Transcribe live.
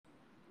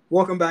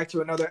Welcome back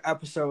to another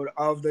episode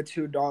of the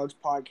Two Dogs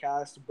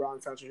podcast.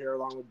 Brown Central here,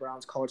 along with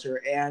Brown's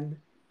Culture and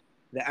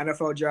the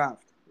NFL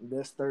Draft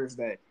this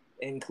Thursday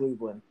in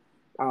Cleveland.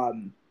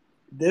 Um,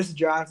 this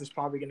draft is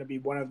probably going to be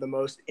one of the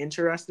most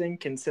interesting,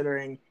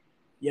 considering,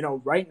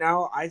 right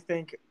now I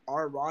think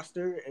our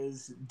roster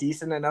is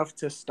decent enough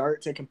to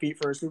start to compete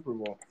for a Super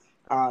Bowl.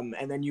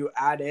 And then you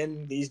add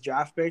in these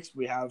draft picks,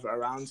 we have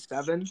around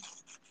seven.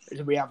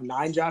 We have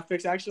nine draft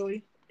picks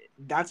actually.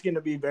 That's going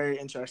to be very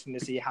interesting to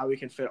see how we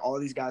can fit all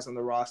of these guys on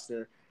the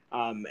roster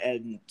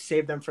and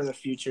save them for the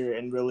future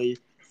and really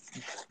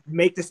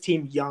make this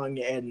team young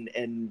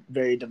and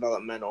very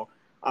developmental.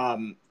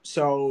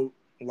 So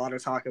a lot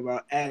of talk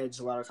about edge,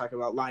 a lot of talk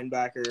about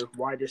linebacker,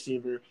 wide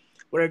receiver,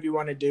 whatever you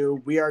want to do.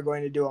 We are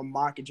going to do a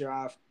mock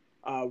draft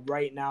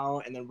right now,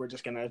 and then we're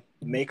just gonna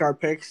make our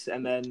picks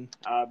and then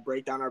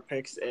break down our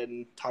picks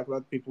and talk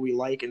about the people we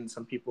like and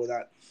some people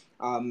that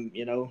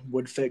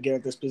would fit good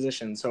at this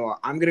position. So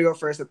I'm gonna go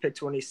first at pick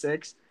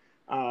 26.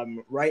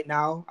 Right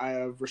now, I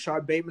have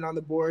Rashad Bateman on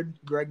the board,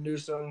 Greg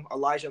Newsome,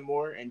 Elijah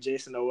Moore, and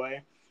Jason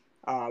Owe.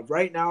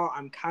 Right now,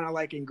 I'm kind of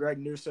liking Greg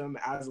Newsome,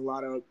 as a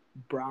lot of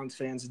Browns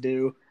fans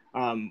do.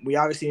 We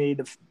obviously need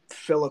to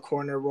fill a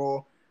corner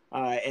role,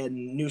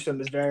 and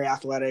Newsome is very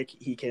athletic.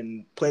 He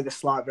can play the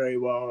slot very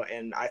well,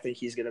 and I think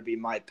he's going to be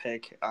my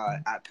pick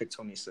at pick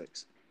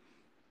 26.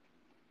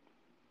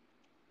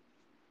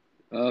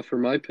 For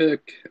my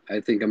pick, I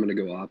think I'm going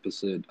to go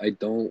opposite. I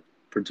don't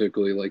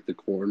particularly like the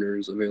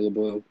corners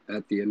available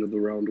at the end of the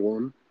round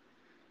one,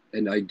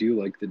 and I do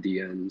like the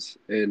DNs.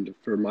 And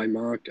for my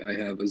mock, I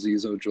have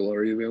Aziz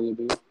Ojulari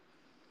available.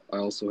 I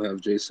also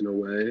have Jason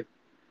Owe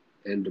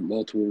and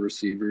multiple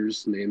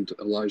receivers named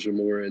Elijah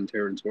Moore and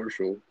Terrence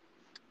Marshall.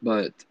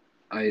 But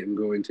I am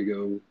going to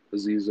go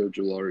Aziz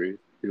Ojulari,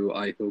 who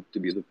I hope to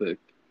be the pick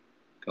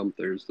come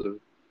Thursday.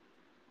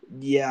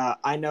 Yeah,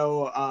 I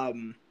know.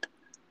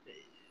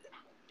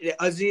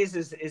 Aziz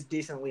is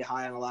decently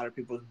high on a lot of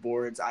people's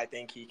boards. I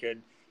think he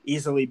could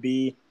easily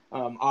be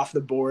off the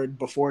board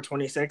before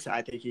 26.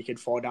 I think he could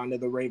fall down to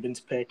the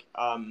Ravens pick.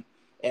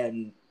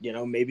 And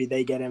maybe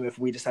they get him if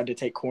we decide to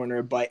take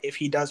corner. But if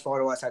he does fall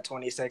to us at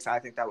 26, I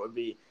think that would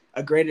be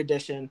a great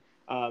addition.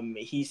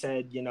 He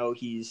said,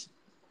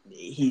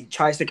 he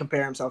tries to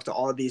compare himself to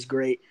all of these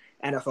great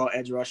NFL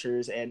edge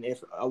rushers, and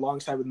if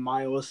alongside with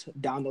Miles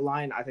down the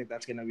line, I think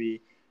that's going to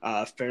be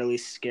fairly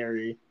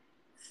scary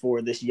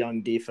for this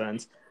young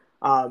defense.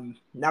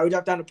 Now we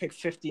drop down to pick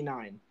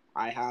 59.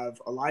 I have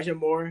Elijah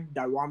Moore,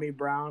 Daiwami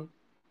Brown,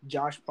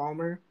 Josh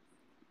Palmer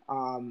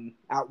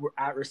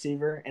at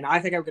receiver, and I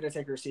think I'm going to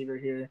take a receiver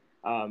here.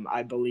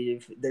 I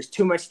believe there's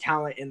too much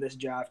talent in this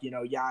draft.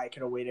 I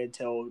could have waited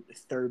till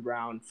third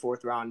round,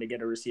 fourth round to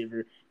get a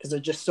receiver because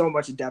there's just so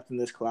much depth in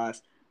this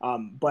class.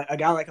 But a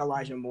guy like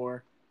Elijah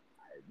Moore,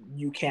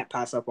 you can't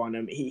pass up on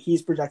him.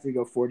 He's projected to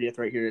go 40th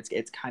right here.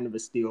 It's kind of a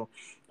steal.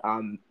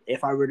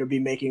 If I were to be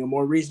making a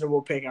more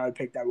reasonable pick, I would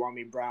pick that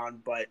Wami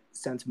Brown. But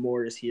since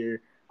Moore is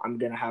here, I'm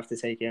gonna have to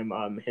take him.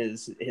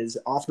 His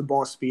off the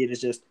ball speed is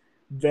just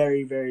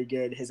very very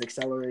good. His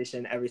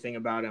acceleration, everything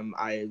about him,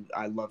 I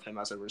love him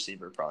as a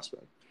receiver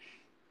prospect.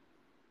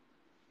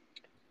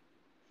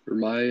 For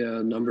my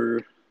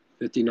number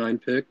 59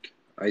 pick,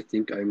 I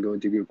think I'm going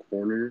to go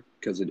corner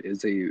because it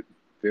is a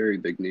very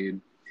big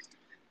need.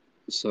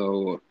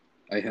 So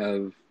I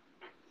have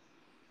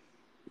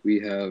we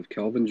have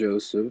Calvin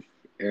Joseph,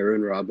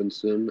 Aaron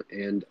Robinson,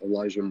 and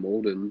Elijah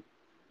Molden,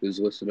 who's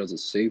listed as a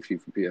safety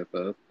for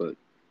PFF, but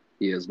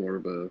he is more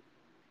of a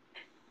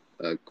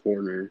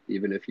corner,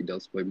 even if he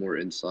does play more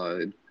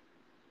inside.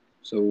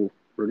 So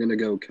we're gonna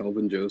go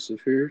Calvin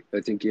Joseph here.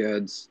 I think he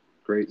adds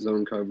great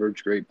zone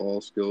coverage, great ball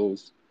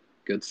skills,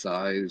 good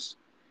size.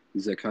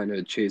 He's that kind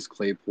of Chase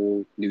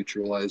Claypool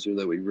neutralizer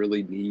that we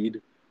really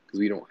need because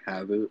we don't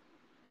have it.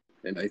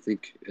 And I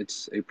think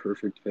it's a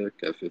perfect pick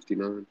at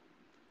 59.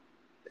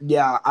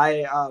 Yeah,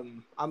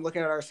 I'm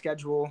looking at our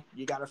schedule.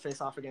 You got to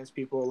face off against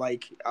people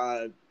like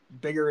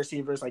bigger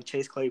receivers like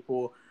Chase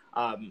Claypool.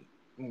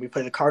 We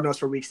play the Cardinals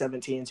for Week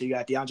 17, so you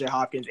got DeAndre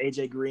Hopkins,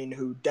 AJ Green,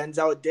 who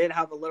Denzel did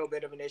have a little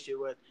bit of an issue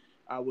with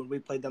when we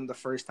played them the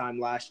first time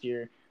last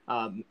year.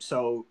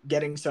 So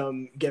getting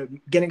some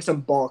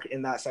bulk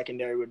in that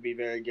secondary would be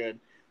very good,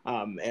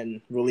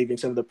 and relieving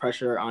some of the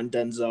pressure on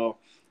Denzel.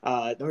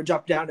 Then we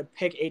drop down to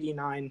pick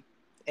 89,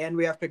 and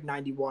we have pick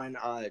 91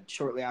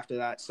 shortly after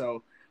that.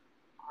 So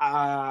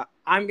I'm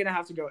gonna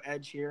have to go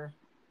edge here.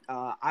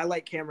 I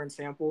like Cameron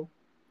Sample.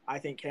 I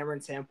think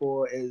Cameron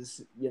Sample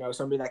is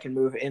somebody that can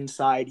move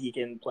inside. He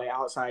can play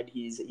outside.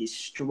 He's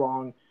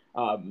strong.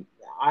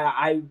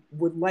 I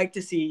would like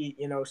to see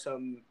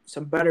some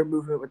better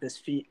movement with his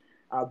feet,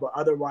 but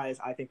otherwise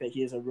I think that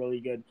he is a really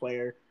good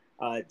player.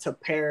 To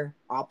pair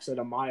opposite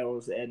of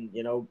Miles and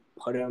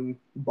put him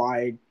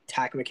by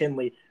Tack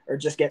McKinley or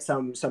just get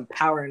some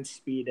power and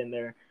speed in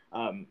there.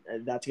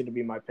 That's going to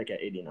be my pick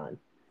at 89.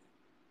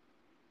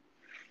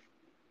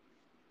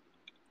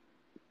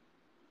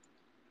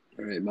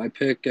 All right, my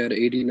pick at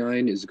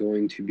 89 is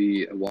going to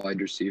be a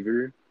wide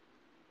receiver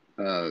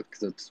because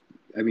that's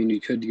I mean, we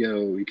could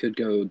go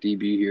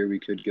DB here, we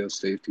could go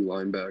safety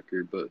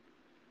linebacker, but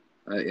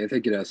I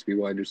think it has to be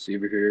wide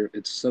receiver here.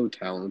 It's so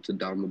talented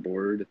down the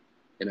board,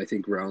 and I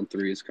think round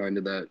three is kind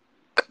of that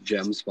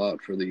gem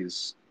spot for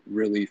these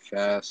really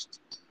fast,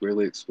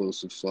 really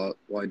explosive slot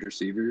wide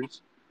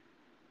receivers.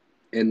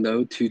 And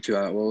though Tutu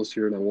Atwell's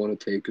here, and I want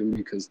to take him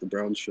because the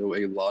Browns show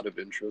a lot of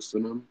interest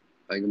in him,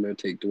 I'm going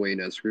to take Dwayne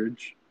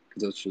Eskridge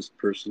because that's just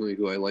personally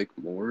who I like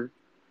more.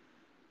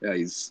 Yeah,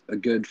 he's a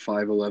good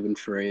 5'11"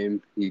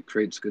 frame. He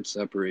creates good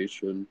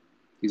separation.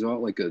 He's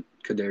not like a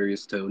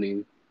Kadarius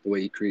Toney, the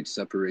way he creates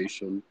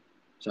separation.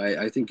 So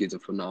I think he's a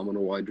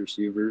phenomenal wide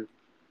receiver,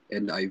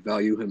 and I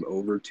value him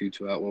over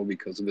Tutu Atwell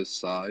because of his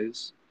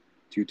size.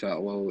 Tutu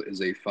Atwell is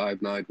a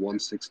 5'9",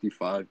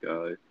 165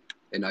 guy,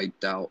 and I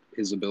doubt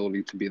his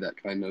ability to be that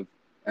kind of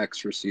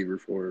X receiver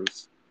for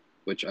us,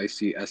 which I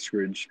see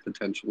Eskridge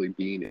potentially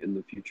being in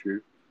the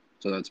future.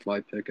 So that's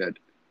my pick at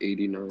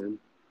 89.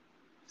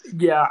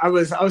 Yeah, I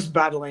was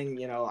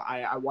battling.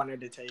 I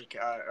wanted to take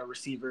a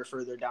receiver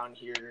further down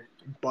here,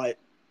 but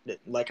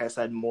like I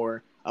said,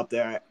 more up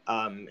there.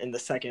 In the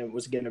second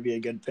was going to be a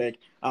good pick.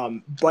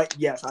 But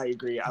yes, I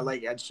agree. I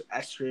like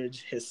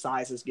Estridge. His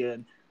size is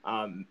good.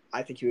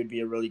 I think he would be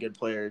a really good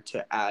player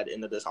to add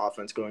into this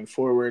offense going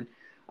forward.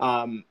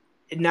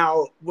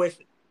 Now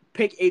with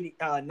pick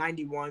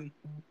 91.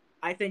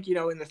 I think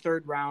in the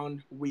third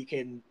round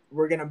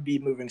we're gonna be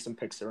moving some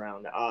picks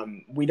around.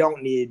 We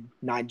don't need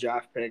 9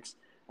 draft picks.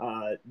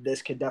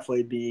 This could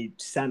definitely be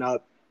sent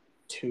up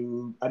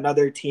to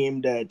another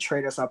team to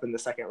trade us up in the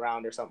second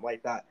round or something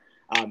like that.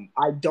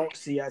 I don't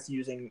see us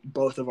using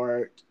both of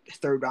our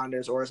third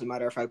rounders, or as a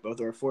matter of fact, both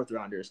of our fourth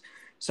rounders.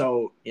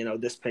 So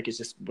this pick is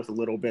just with a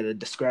little bit of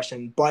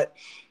discretion. But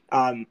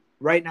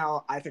right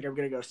now, I think I'm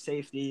going to go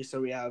safety.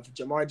 So we have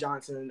Jamar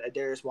Johnson,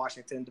 Adarius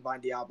Washington,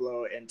 Divine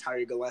Diablo, and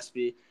Tyree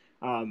Gillespie.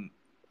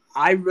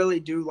 I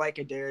really do like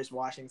Adarius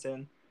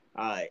Washington.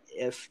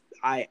 If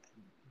I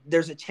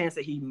There's a chance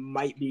that he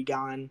might be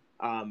gone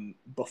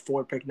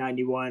before pick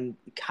 91.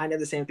 Kind of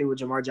the same thing with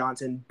Jamar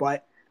Johnson,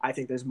 but I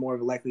think there's more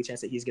of a likely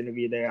chance that he's going to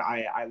be there.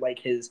 I like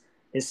his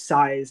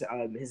size.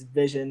 His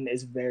vision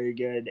is very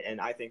good,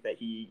 and I think that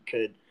he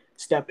could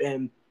step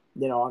in,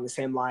 on the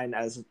same line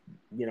as,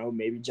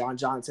 maybe John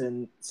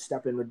Johnson,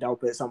 step in with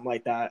Delpit, something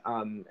like that,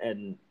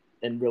 and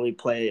really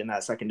play in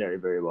that secondary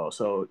very well.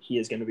 So he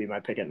is going to be my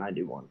pick at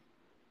 91.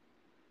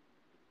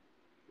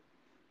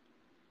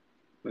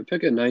 My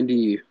pick at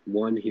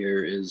 91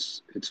 here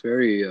it's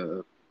very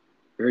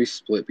very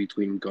split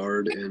between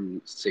guard and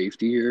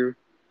safety here,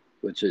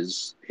 which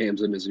is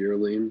Hamza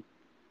Nazirline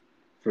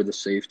for the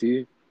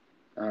safety.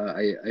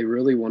 I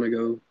really want to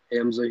go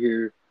Hamza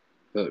here,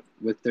 but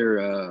with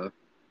their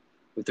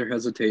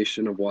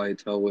hesitation of Wyatt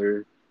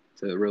Teller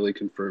to really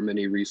confirm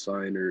any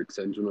re-sign or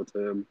extension with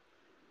him,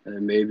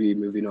 and maybe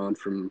moving on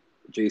from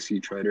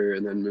J.C. Treader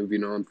and then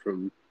moving on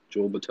from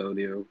Joel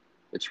Batonio,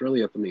 it's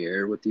really up in the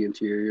air with the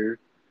interior.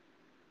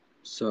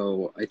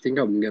 So I think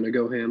I'm gonna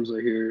go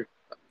Hamza here.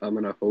 I'm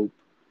gonna hope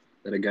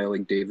that a guy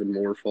like David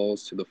Moore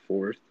falls to the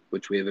fourth,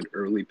 which we have an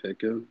early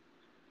pick in.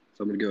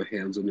 So I'm gonna go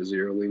Hamza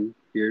Nazirling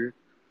here.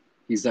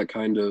 He's that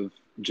kind of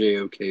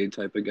JOK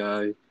type of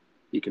guy.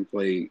 He can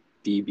play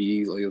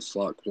DB like a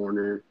slot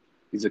corner.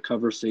 He's a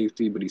cover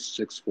safety, but he's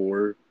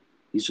 6'4".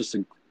 He's just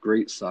a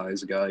great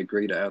size guy,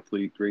 great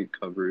athlete, great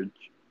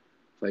coverage.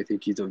 So I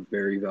think he's a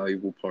very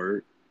valuable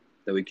part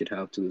that we could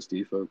have to this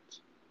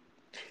defense.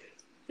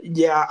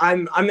 Yeah,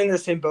 I'm in the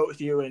same boat with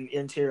you in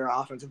interior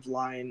offensive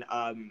line.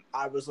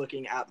 I was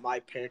looking at my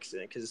picks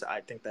because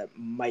I think that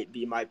might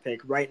be my pick.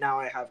 Right now,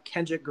 I have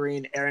Kendrick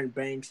Green, Aaron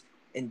Banks,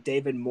 and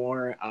David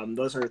Moore.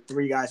 Those are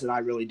 3 guys that I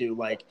really do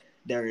like.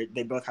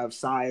 They both have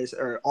size,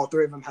 or all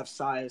 3 of them have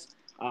size.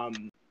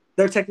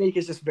 Their technique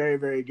is just very,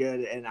 very good,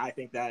 and I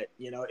think that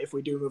if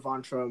we do move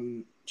on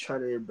from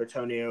Charter,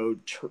 Batonio,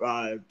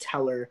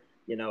 Teller,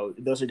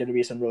 those are going to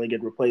be some really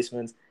good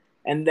replacements.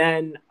 And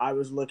then I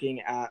was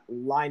looking at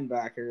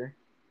linebacker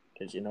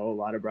because, a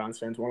lot of Browns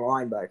fans want a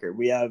linebacker.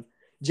 We have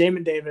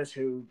Jamin Davis,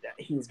 who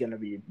he's going to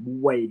be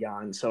way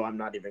gone, so I'm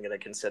not even going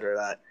to consider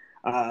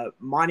that.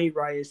 Monty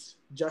Rice,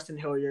 Justin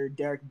Hilliard,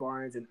 Derek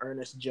Barnes, and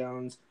Ernest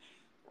Jones.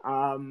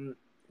 I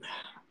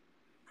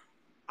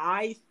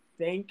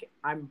think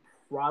I'm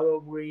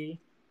probably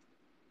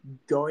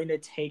going to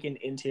take an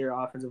interior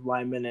offensive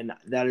lineman, and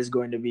that is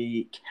going to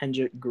be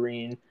Kendrick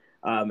Green.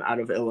 Out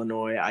of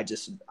Illinois.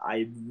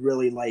 I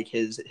really like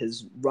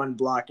his run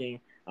blocking.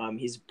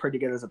 He's pretty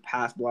good as a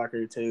pass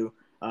blocker too.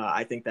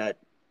 I think that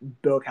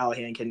Bill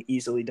Callahan can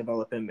easily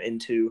develop him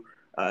into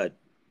a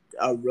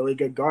really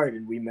good guard,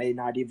 and we may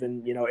not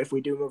even, if we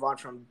do move on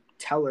from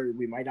Teller,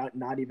 we might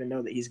not even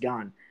know that he's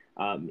gone.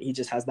 He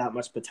just has that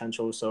much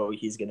potential, so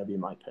he's going to be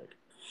my pick.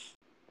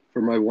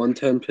 For my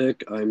 110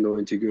 pick, I'm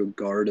going to go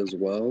guard as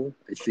well.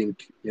 I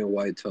think,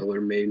 Wyatt Teller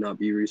may not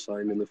be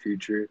re-signed in the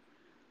future.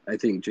 I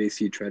think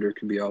J.C. Treader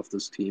could be off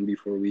this team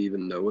before we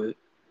even know it.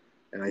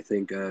 And I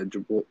think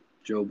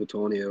Joe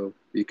Batonio,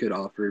 we could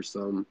offer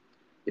some,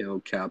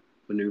 cap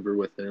maneuver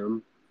with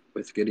him,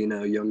 with getting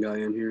a young guy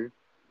in here.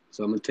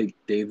 So I'm going to take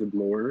David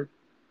Moore.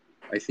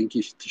 I think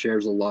he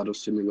shares a lot of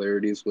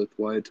similarities with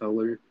Wyatt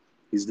Teller.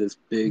 He's this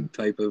big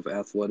type of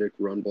athletic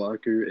run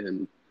blocker,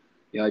 and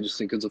yeah, I just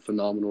think it's a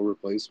phenomenal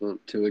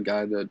replacement to a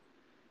guy that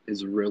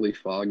is really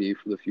foggy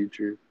for the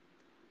future.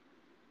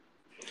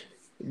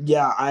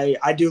 Yeah,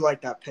 I do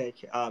like that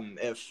pick.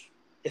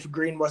 If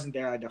Green wasn't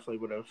there, I definitely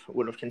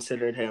would have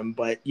considered him.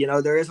 But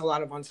there is a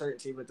lot of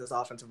uncertainty with this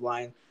offensive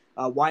line.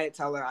 Wyatt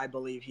Teller, I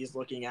believe he's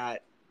looking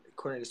at,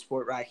 according to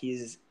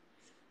Sportrack,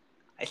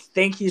 I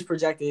think he's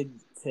projected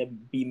to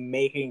be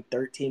making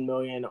 13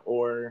 million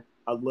or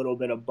a little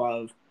bit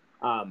above.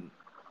 Um,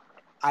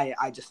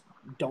 I just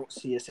don't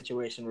see a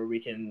situation where we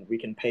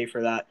can pay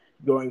for that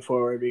going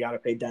forward. We got to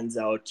pay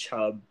Denzel,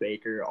 Chubb,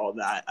 Baker, all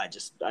that.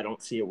 I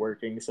don't see it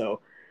working.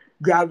 So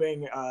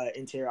grabbing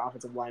interior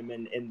offensive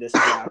linemen in this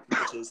draft,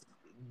 which is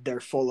they're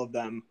full of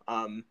them,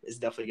 is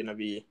definitely going to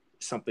be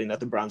something that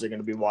the Browns are going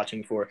to be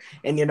watching for.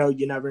 And you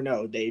never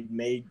know, they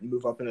may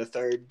move up in the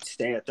third,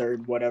 stay at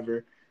third,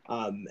 whatever,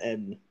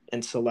 and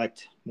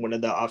select one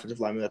of the offensive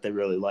linemen that they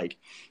really like.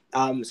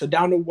 So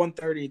down to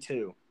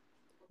 132.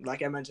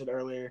 Like I mentioned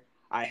earlier,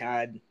 I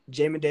had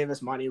Jamin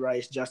Davis, Monty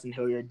Rice, Justin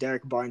Hilliard,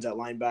 Derek Barnes at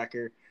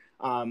linebacker.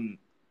 Um,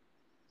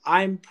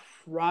 I'm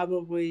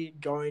probably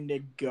going to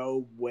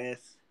go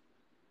with.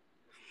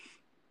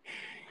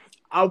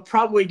 I'll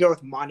probably go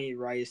with Monty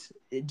Rice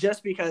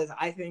just because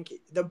I think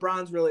the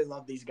Browns really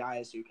love these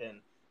guys who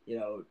can,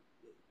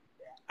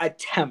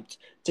 attempt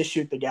to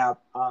shoot the gap.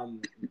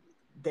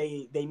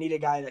 They need a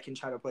guy that can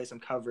try to play some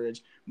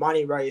coverage.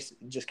 Monty Rice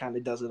just kind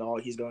of does it all.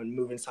 He's going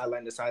moving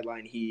sideline to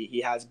sideline.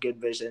 He has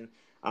good vision.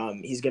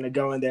 He's going to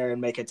go in there and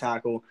make a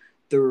tackle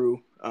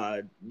through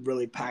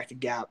really packed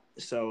gap.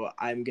 So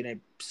I'm going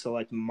to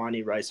select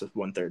Monty Rice with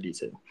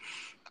 132.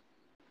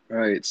 All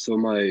right, so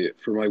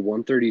for my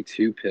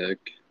 132 pick,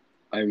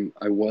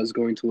 I was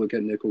going to look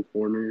at nickel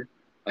corner.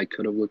 I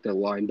could have looked at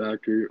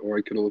linebacker, or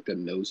I could have looked at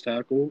nose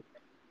tackle,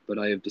 but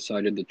I have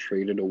decided to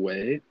trade it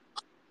away.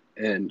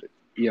 And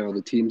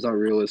the team's not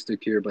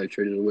realistic here, but I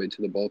traded it away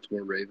to the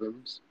Baltimore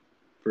Ravens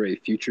for a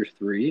future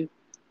 3.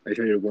 I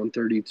traded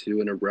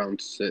 132 and a round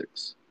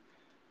 6.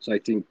 So I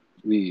think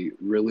we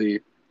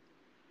really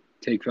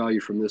take value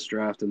from this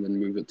draft and then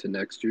move it to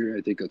next year.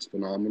 I think that's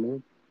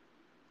phenomenal.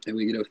 And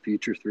we get a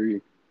future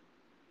 3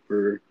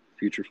 for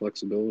future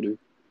flexibility.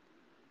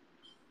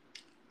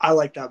 I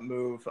like that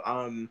move.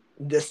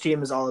 This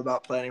team is all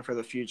about planning for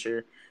the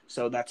future,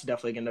 so that's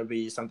definitely going to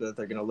be something that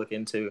they're going to look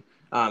into.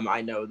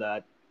 I know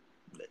that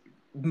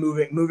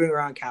moving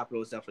around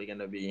capital is definitely going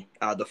to be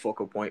the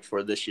focal point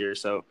for this year.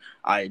 So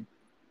I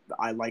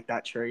like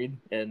that trade,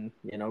 and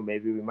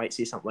maybe we might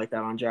see something like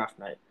that on draft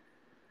night.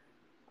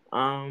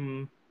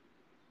 All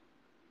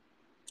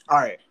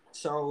right,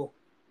 so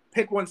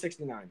pick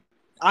 169.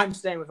 I'm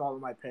staying with all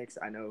of my picks.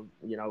 I know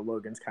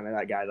Logan's kind of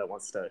that guy that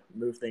wants to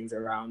move things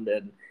around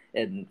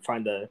and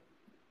find the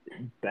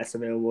best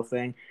available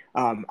thing.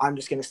 I'm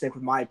just gonna stick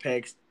with my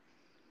picks.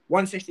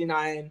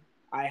 169.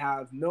 I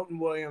have Milton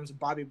Williams,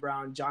 Bobby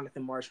Brown,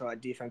 Jonathan Marshall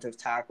at defensive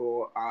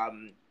tackle,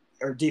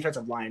 or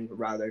defensive line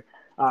rather.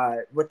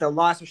 With the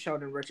loss of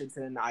Sheldon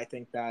Richardson, I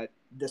think that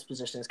this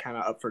position is kind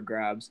of up for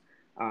grabs.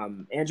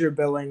 Andrew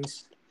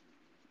Billings,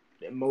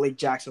 Malik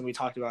Jackson, we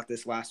talked about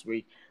this last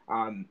week.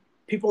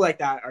 People like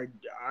that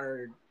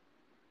are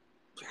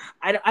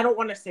I don't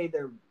want to say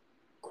they're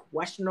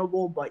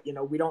questionable, but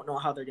we don't know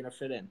how they're going to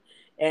fit in.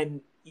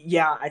 And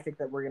yeah, I think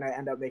that we're going to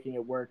end up making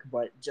it work,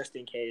 but just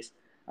in case,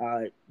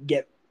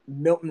 get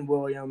Milton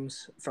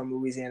Williams from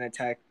Louisiana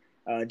Tech,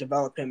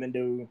 develop him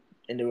into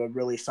a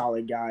really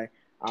solid guy.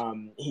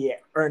 He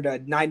earned a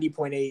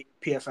 90.8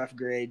 PFF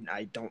grade.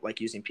 I don't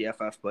like using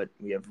PFF, but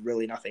we have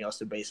really nothing else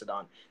to base it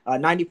on.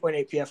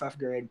 90.8 PFF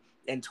grade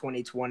in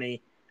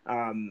 2020.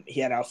 He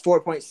had a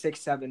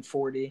 4.67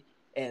 40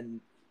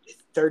 and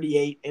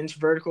 38-inch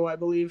vertical, I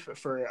believe,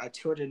 for a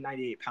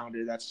 298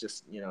 pounder. That's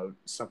just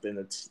something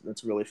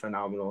that's really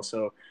phenomenal.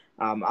 So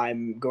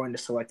I'm going to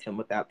select him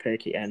with that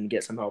pick and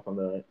get some help on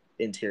the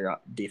interior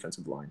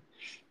defensive line.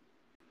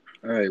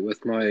 All right,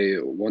 with my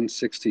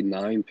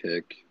 169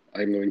 pick,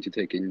 I'm going to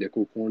take a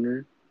nickel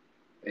corner,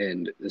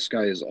 and this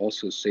guy is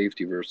also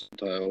safety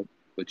versatile,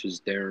 which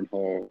is Darren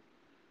Hall.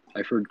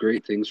 I've heard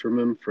great things from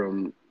him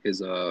from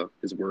his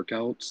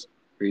workouts.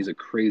 Where he's a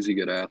crazy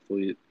good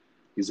athlete.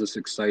 He's this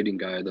exciting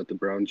guy that the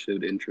Browns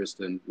showed interest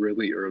in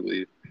really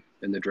early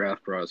in the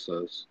draft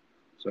process.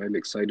 So I'm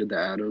excited to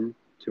add him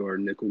to our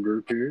nickel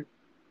group here,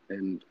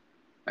 and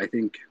I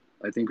think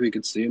we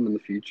could see him in the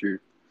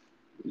future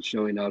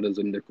showing out as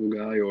a nickel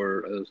guy or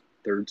a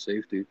third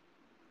safety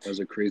as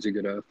a crazy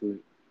good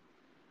athlete.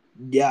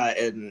 Yeah,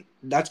 and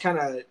it's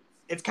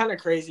kind of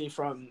crazy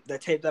from the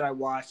tape that I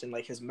watched and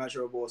like his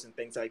measurables and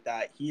things like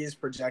that. He is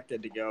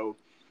projected to go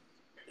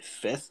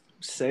 5th,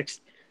 6th.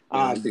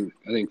 Yeah, I think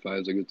 5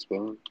 is a good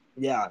spot.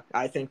 Yeah,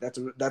 I think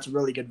that's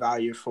really good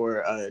value for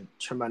a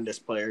tremendous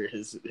player.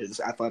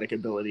 His athletic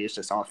ability is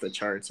just off the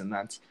charts, and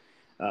that's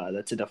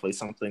definitely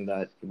something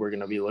that we're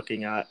going to be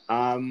looking at.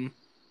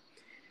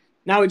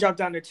 Now we drop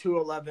down to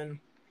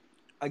 211.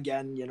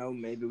 Again,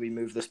 maybe we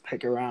move this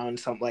pick around,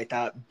 something like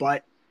that.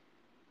 But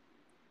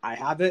I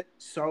have it.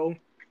 So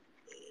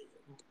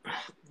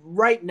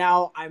right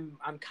now, I'm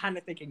kind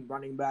of thinking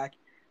running back.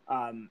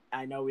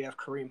 I know we have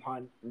Kareem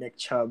Hunt, Nick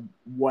Chubb,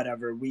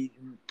 whatever. We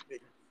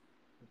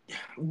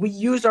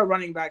use our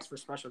running backs for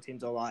special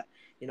teams a lot.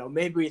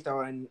 Maybe we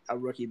throw in a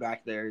rookie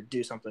back there,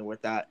 do something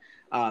with that,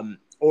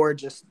 or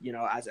just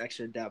as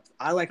extra depth.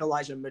 I like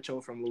Elijah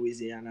Mitchell from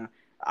Louisiana.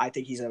 I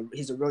think he's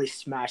a really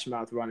smash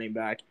mouth running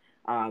back.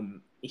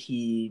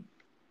 He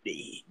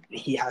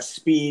has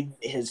speed.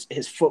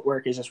 His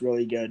footwork is just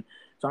really good.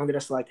 So I'm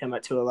gonna select him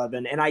at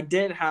 211. And I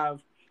did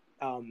have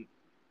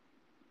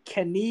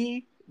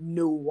Kenny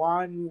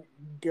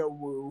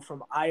Nwangewu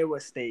from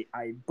Iowa State.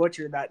 I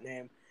butchered that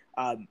name,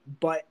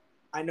 but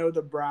I know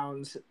the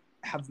Browns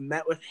have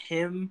met with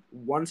him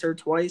once or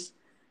twice.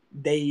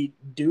 They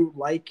do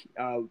like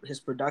his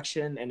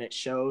production, and it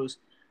shows.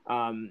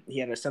 He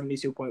had a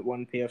 72.1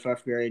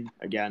 PFF grade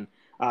again,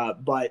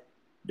 but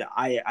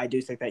I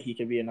do think that he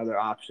could be another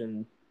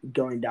option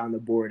going down the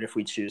board if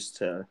we choose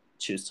to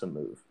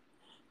move.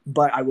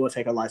 But I will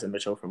take Elijah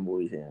Mitchell from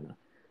Louisiana.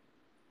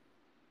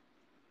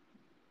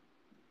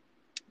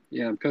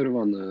 Yeah, I'm kind of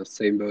on the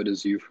same boat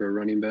as you for a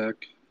running back.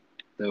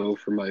 Though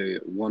for my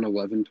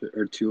 111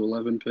 or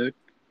 211 pick,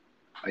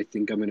 I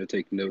think I'm going to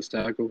take nose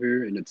tackle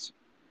here, and it's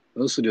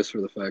mostly just for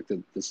the fact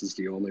that this is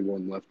the only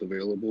one left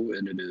available,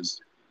 and it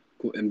is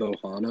Imbo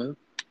Hana.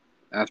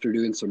 After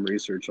doing some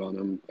research on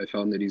him, I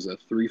found that he's a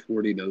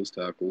 340 nose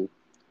tackle.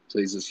 So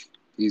he's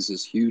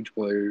this huge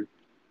player,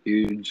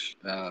 huge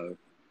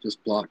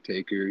just block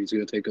taker. He's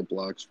going to take up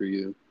blocks for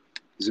you.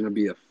 He's going to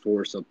be a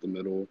force up the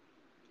middle.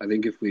 I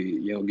think if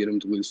we get him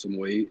to lose some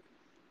weight,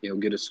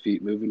 get his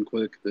feet moving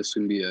quick, this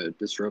can be a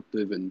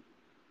disruptive and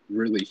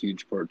really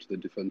huge part to the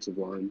defensive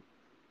line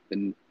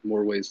in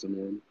more ways than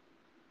one.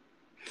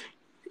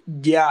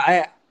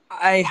 Yeah,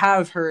 I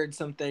have heard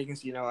some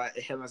things,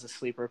 him as a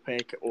sleeper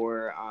pick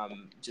or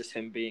just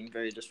him being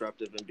very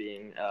disruptive and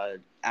being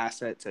an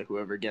asset to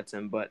whoever gets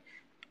him. But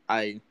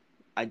I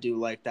do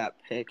like that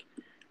pick.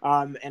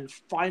 And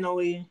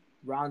finally,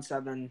 round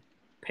 7,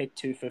 pick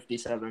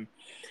 257.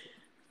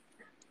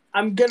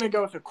 I'm going to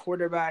go with a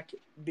quarterback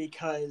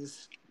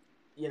because,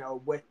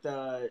 with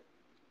the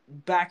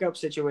backup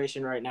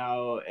situation right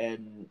now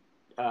and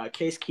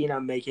Case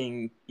Keenum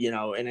making,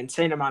 an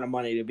insane amount of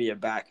money to be a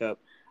backup,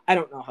 I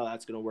don't know how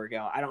that's going to work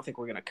out. I don't think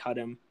we're going to cut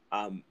him,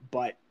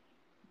 but,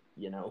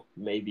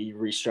 maybe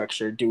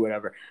restructure, do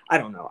whatever. I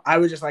don't know. I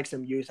would just like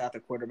some youth at the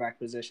quarterback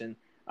position.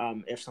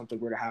 If something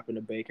were to happen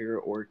to Baker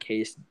or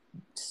Case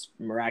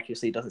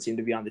miraculously doesn't seem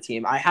to be on the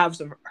team. I have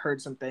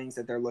heard some things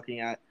that they're looking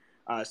at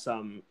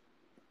some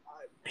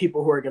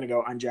people who are going to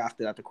go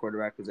undrafted at the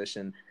quarterback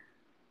position,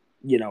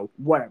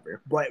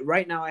 whatever. But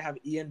right now I have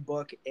Ian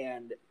Book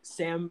and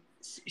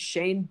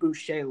Shane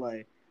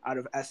Buechele out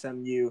of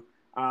SMU.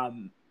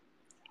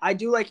 I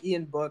do like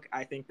Ian Book.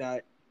 I think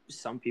that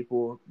some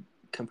people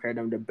compared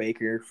him to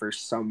Baker for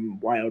some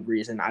wild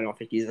reason. I don't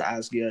think he's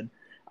as good.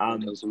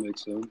 It doesn't make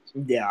sense.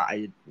 Yeah,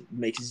 it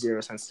makes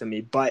zero sense to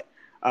me. But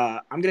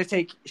I'm going to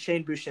take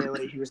Shane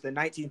Buechele. He was the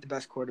 19th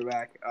best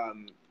quarterback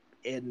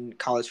in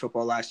college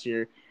football last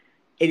year.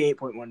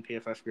 88.1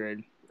 PFF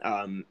grade.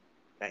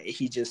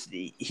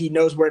 He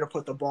knows where to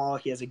put the ball.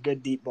 He has a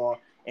good deep ball.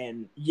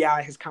 And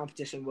yeah, his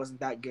competition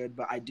wasn't that good,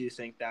 but I do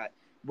think that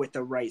with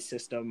the right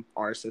system,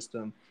 our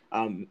system,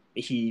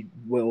 he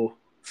will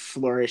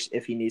flourish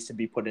if he needs to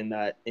be put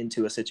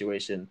into a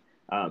situation.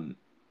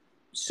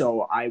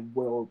 So I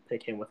will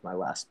pick him with my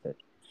last pick.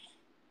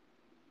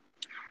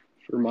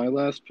 For my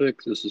last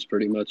pick, this is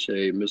pretty much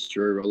a Mr.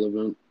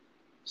 Irrelevant.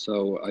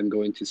 So I'm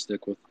going to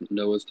stick with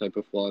Noah's type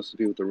of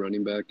philosophy with the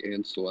running back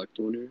and select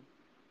one here.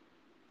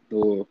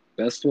 The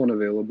best one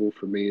available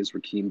for me is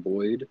Rakeem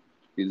Boyd.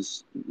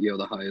 He's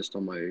the highest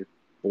on my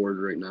board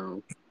right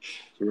now.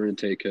 So we're going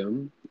to take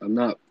him. I'm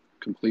not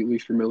completely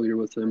familiar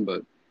with him,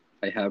 but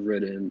I have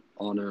read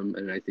on him,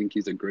 and I think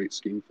he's a great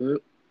scheme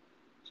fit.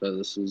 So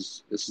this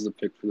is a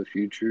pick for the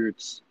future.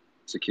 It's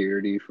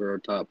security for our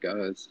top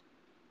guys.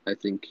 I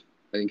think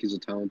he's a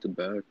talented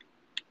back.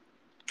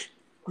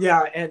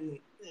 Yeah, and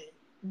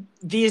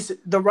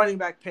the running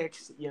back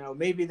picks,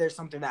 maybe there's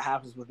something that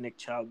happens with Nick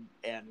Chubb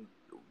and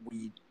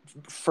we,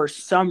 for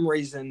some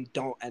reason,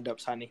 don't end up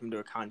signing him to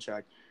a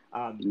contract.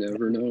 You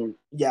never know.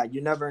 Yeah,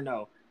 you never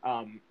know.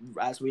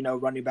 As we know,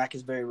 running back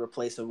is very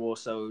replaceable,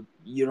 so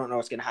you don't know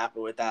what's going to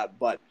happen with that.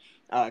 But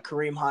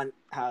Kareem Hunt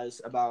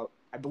has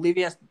I believe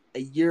he has a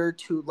year or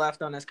two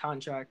left on his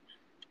contract.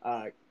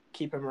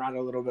 Keep him around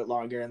a little bit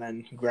longer and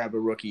then grab a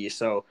rookie.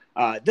 So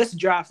this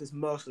draft is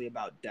mostly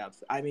about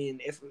depth. I mean,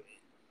 if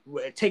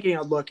taking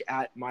a look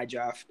at my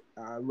draft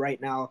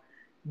right now,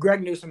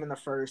 Greg Newsome in the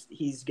first,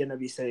 he's going to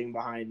be sitting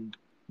behind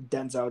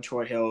Denzel,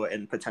 Troy Hill,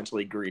 and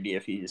potentially Greedy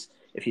if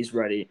he's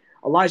ready.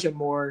 Elijah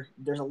Moore,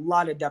 there's a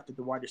lot of depth at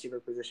the wide receiver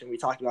position. We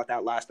talked about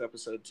that last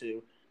episode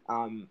too.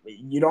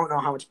 You don't know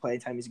how much play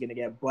time he's going to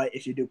get, but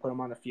if you do put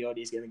him on the field,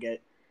 he's going to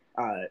get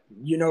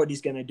what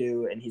he's going to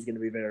do, and he's going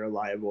to be very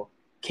reliable.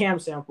 Cam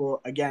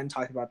Sample, again,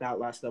 talked about that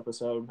last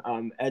episode.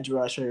 Edge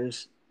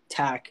rushers,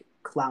 Tack,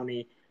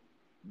 Clowney.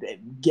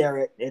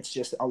 Garrett, it's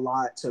just a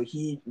lot. So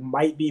he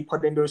might be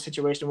put into a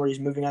situation where he's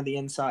moving on the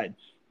inside,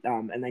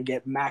 and then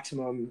get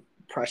maximum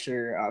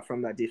pressure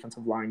from that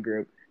defensive line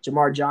group.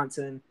 Jamar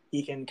Johnson,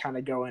 he can kind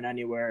of go in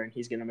anywhere, and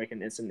he's going to make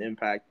an instant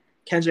impact.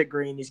 Kendrick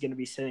Green, he's going to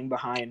be sitting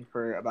behind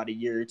for about a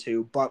year or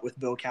two, but with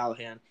Bill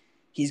Callahan,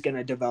 he's going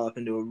to develop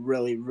into a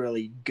really,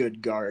 really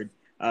good guard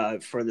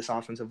for this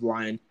offensive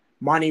line.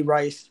 Monty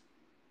Rice,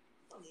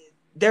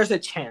 there's a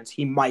chance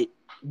he might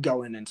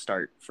go in and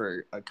start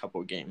for a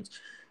couple of games.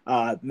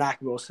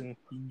 Mac Wilson,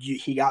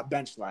 he got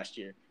benched last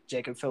year.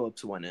 Jacob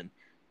Phillips went in.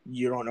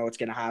 You don't know what's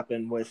going to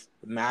happen with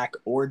Mac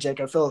or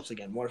Jacob Phillips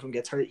again. One of them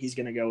gets hurt, he's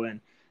going to go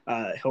in.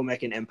 He'll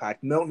make an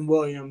impact. Milton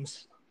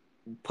Williams,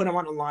 put him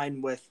on the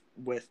line with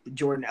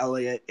Jordan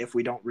Elliott if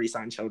we don't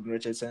re-sign Sheldon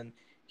Richardson.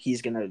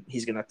 He's gonna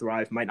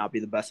thrive. Might not be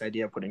the best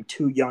idea putting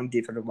two young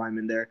defensive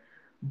linemen there,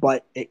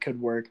 but it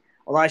could work.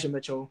 Elijah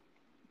Mitchell,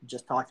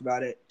 just talked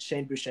about it.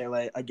 Shane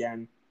Buechele,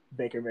 again.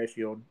 Baker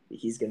Mayfield,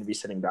 he's going to be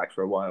sitting back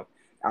for a while.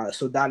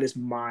 So that is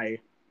my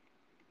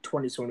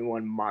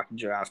 2021 mock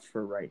draft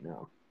for right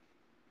now.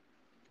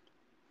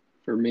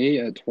 For me,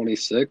 at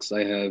 26,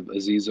 I have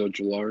Azeez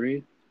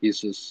Ojulari. He's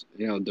just,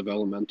 a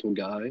developmental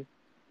guy.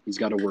 He's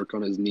got to work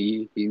on his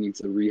knee. He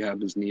needs to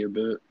rehab his knee a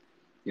bit.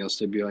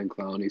 Sit behind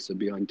Clowney, sit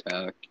behind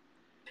Tack.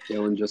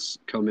 And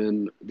just come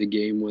in the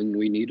game when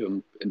we need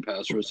him in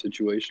pass rush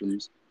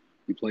situations.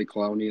 You play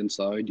Clowney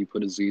inside, you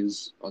put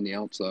Azeez on the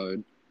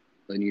outside,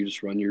 then you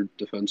just run your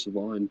defensive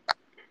line.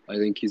 I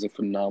think he's a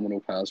phenomenal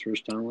pass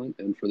rush talent,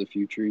 and for the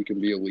future, he can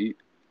be elite.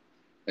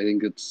 I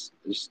think it's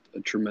just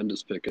a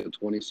tremendous pick at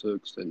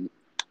 26, and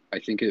I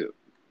think it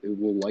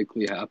will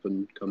likely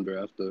happen come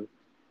draft day,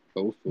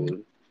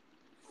 hopefully.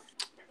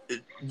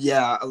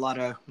 Yeah, a lot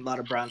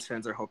of Browns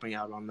fans are hoping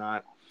out on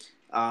that.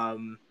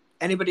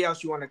 Anybody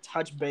else you want to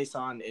touch base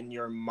on in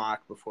your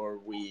mock before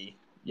we,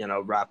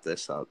 wrap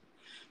this up?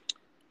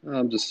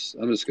 I'm just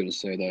gonna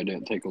say that I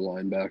didn't take a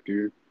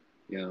linebacker.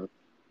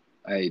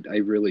 I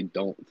really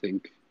don't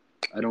think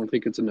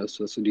it's a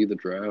necessity to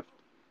draft.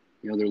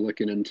 They're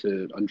looking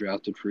into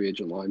undrafted free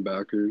agent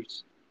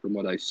linebackers from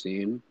what I've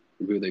seen,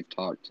 from who they've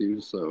talked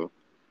to. So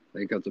I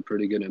think that's a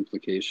pretty good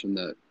implication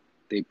that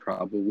they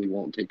probably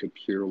won't take a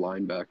pure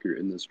linebacker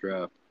in this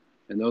draft.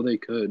 And though they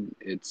could,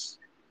 it's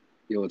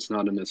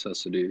not a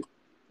necessity.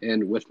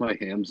 And with my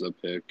Hamza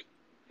pick,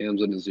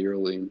 Hamza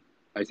Nazir-Ali,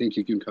 I think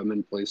you can come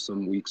and play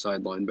some weak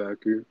side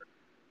linebacker.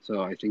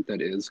 So I think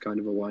that is kind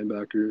of a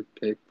linebacker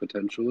pick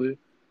potentially,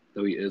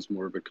 though he is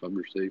more of a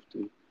cover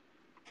safety.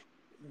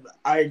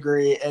 I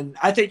agree, and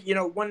I think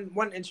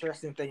one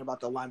interesting thing about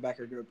the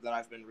linebacker group that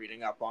I've been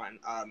reading up on,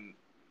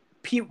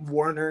 Pete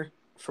Werner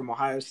from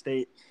Ohio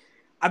State.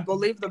 I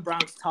believe the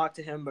Browns talked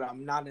to him, but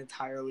I'm not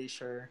entirely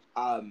sure.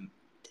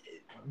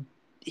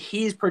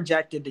 He's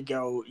projected to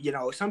go.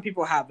 Some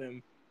people have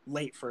him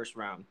late first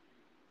round.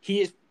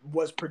 He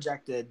was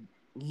projected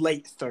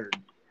late third,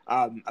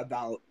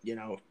 about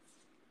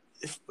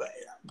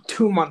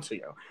 2 months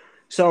ago.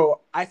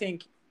 So I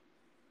think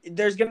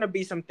there's going to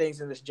be some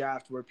things in this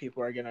draft where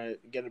people are going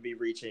to be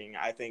reaching.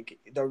 I think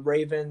the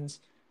Ravens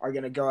are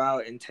going to go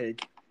out and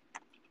take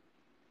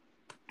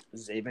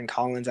Zaven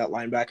Collins at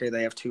linebacker.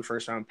 They have 2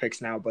 first-round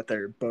picks now, but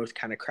they're both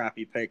kind of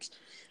crappy picks.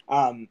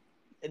 The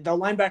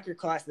linebacker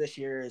class this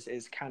year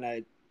is kind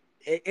of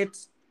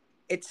it's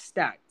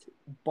stacked,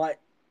 but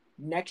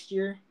next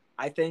year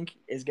I think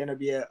is going to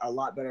be a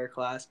lot better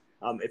class.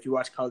 If you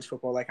watch college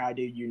football like I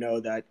do, you know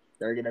that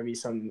there are going to be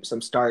some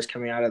stars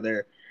coming out of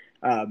there,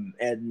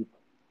 and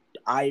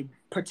I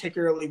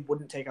particularly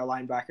wouldn't take a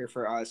linebacker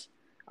for us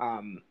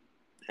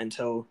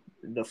until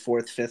the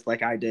 4th, 5th,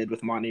 like I did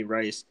with Monty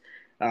Rice,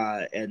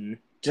 and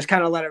just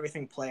kind of let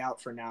everything play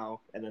out for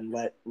now, and then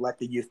let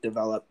the youth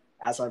develop,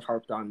 as I've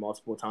harped on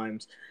multiple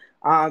times.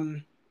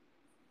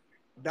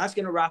 That's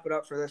going to wrap it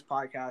up for this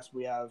podcast.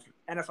 We have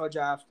NFL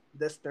draft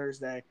this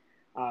Thursday.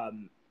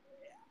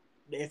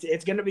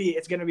 It's going to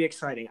be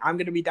exciting. I'm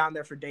going to be down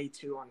there for day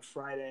 2 on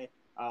Friday.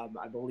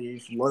 I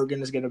believe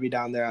Logan is going to be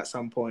down there at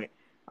some point.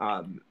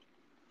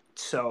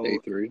 So day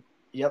 3.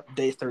 Yep,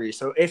 day 3.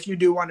 So if you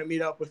do want to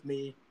meet up with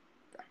me,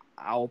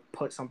 I'll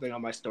put something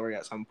on my story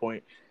at some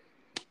point.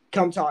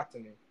 Come talk to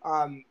me.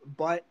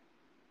 But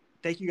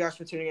thank you guys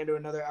for tuning into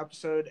another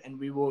episode, and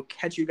we will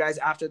catch you guys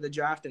after the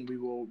draft, and we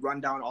will run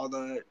down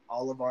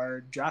all of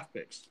our draft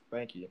picks.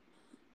 Thank you.